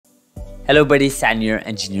Hello buddy, senior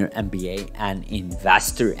engineer, MBA and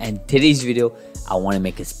investor, and today's video I want to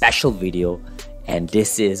make a special video, and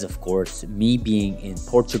this is of course me being in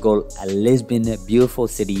Portugal, Lisbon, a beautiful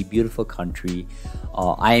city, beautiful country.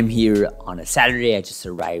 I am here on a Saturday. I just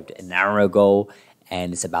arrived an hour ago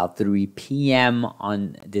and it's about 3 p.m.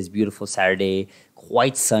 on this beautiful Saturday.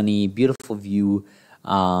 Quite sunny, beautiful view.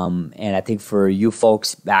 And I think for you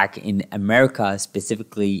folks back in America,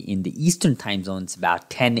 specifically in the Eastern time zone, it's about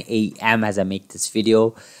 10 a.m. as I make this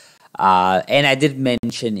video. And I did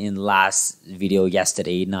mention in last video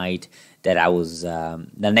yesterday night that I was the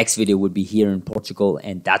next video would be here in Portugal,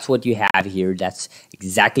 and that's what you have here. That's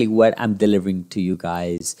exactly what I'm delivering to you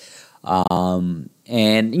guys.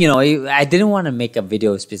 And you know, I didn't want to make a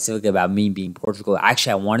video specifically about me being Portugal.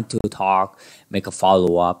 Actually, I wanted to make a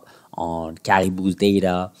follow-up on Caribou's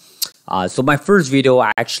data. So my first video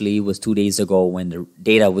actually was 2 days ago when the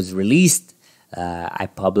data was released. I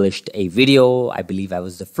published a video. I believe I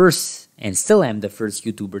was the first and still am the first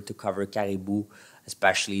YouTuber to cover Caribou,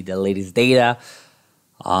 especially the latest data.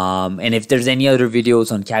 And if there's any other videos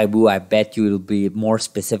on Caribou, I bet you it'll be more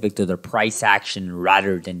specific to the price action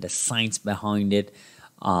rather than the science behind it.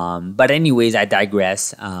 But anyways, I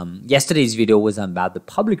digress. Yesterday's video was about the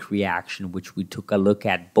public reaction, which we took a look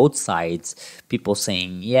at both sides. People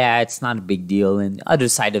saying, yeah, it's not a big deal. And the other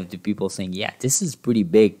side of the people saying, yeah, this is pretty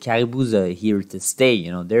big. Caribou's here to stay.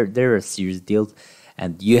 You know, they're a serious deal.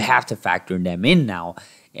 And you have to factor them in now,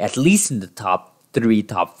 at least in the top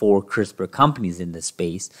 4 CRISPR companies in the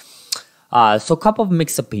space. So a couple of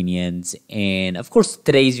mixed opinions. And of course,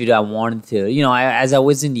 today's video, I wanted to, you know, as I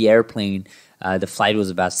was in the airplane, the flight was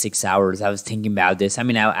about 6 hours. I was thinking about this. I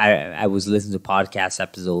mean, I was listening to podcast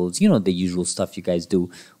episodes, you know, the usual stuff you guys do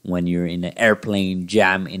when you're in an airplane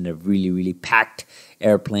jam in a really, really packed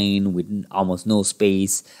airplane with almost no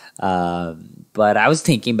space. But I was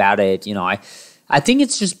thinking about it. You know, I think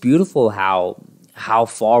it's just beautiful how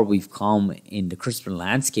far we've come in the CRISPR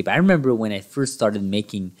landscape. I remember when I first started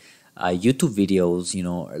making YouTube videos, you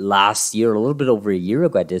know, last year, a little bit over a year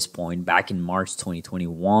ago at this point, back in March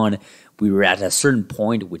 2021, we were at a certain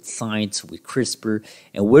point with science, with CRISPR,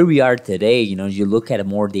 and where we are today, you know, you look at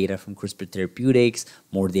more data from CRISPR Therapeutics,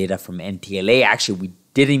 more data from NTLA. Actually, we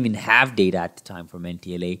didn't even have data at the time from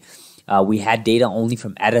NTLA. We had data only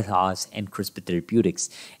from Editas and CRISPR Therapeutics.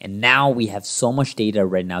 And now we have so much data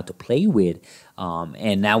right now to play with.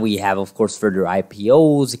 And now we have, of course, further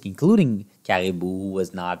IPOs, including Caribou, who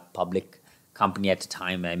was not public company at the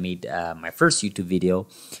time I made my first YouTube video,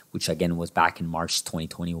 which again was back in March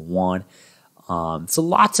 2021. So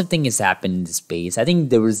lots of things happened in the space. I think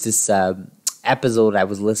there was this episode I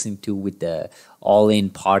was listening to with the All In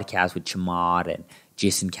podcast with Chamath and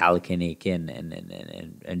Jason Kalanick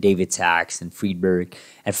and David Sachs and Friedberg.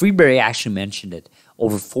 And Friedberg actually mentioned it.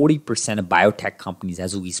 Over 40% of biotech companies,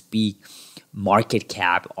 as we speak, market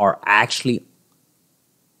cap are actually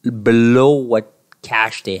below what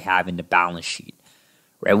cash they have in the balance sheet.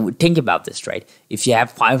 Right? Think about this, right? If you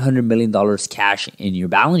have $500 million cash in your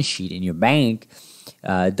balance sheet, in your bank,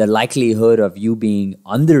 the likelihood of you being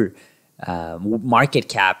under market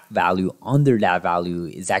cap value, under that value,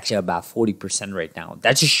 is actually about 40% right now.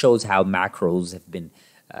 That just shows how macros have been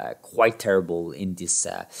quite terrible in this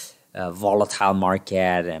volatile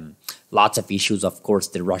market, and lots of issues. Of course,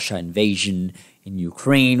 the Russia invasion in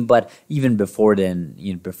Ukraine, but even before then,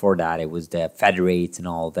 you know, before that, it was the Fed rates and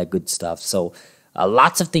all that good stuff. So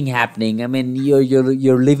lots of things happening. I mean,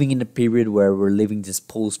 you're living in a period where we're living this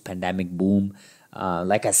post-pandemic boom.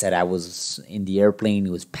 Like I said, I was in the airplane.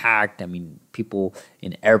 It was packed. I mean, people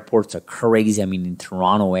in airports are crazy. I mean, in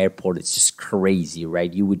Toronto airport, it's just crazy,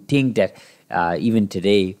 right? You would think that even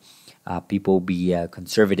today, people be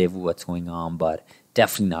conservative with what's going on, but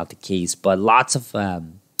definitely not the case. But lots of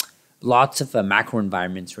macro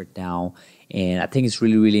environments right now, and I think it's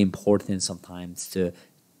really, really important sometimes to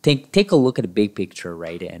take a look at the big picture,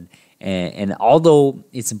 right? And although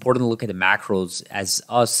it's important to look at the macros, as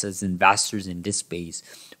us as investors in this space,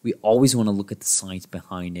 we always want to look at the science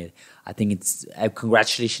behind it. I think it's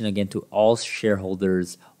congratulations again to all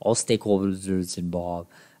shareholders, all stakeholders involved.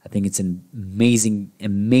 I think it's an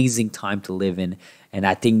amazing time to live in. And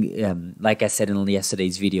I think, like I said in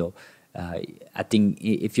yesterday's video, I think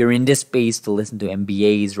if you're in this space to listen to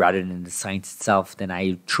MBAs rather than the science itself, then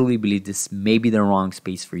I truly believe this may be the wrong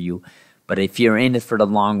space for you. But if you're in it for the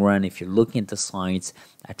long run, if you're looking at the science,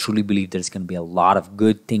 I truly believe there's going to be a lot of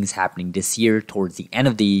good things happening this year, towards the end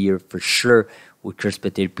of the year for sure, with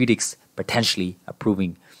CRISPR Therapeutics potentially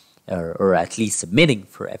approving or at least submitting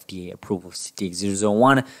for FDA approval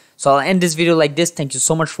CTX001. So I'll end this video like this. Thank you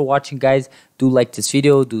so much for watching, guys. Do like this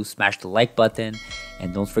video, do smash the like button,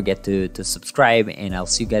 and don't forget to subscribe, and I'll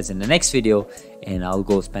see you guys in the next video, and I'll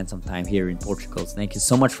go spend some time here in Portugal. So thank you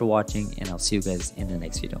so much for watching, and I'll see you guys in the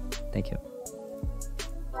next video. Thank you.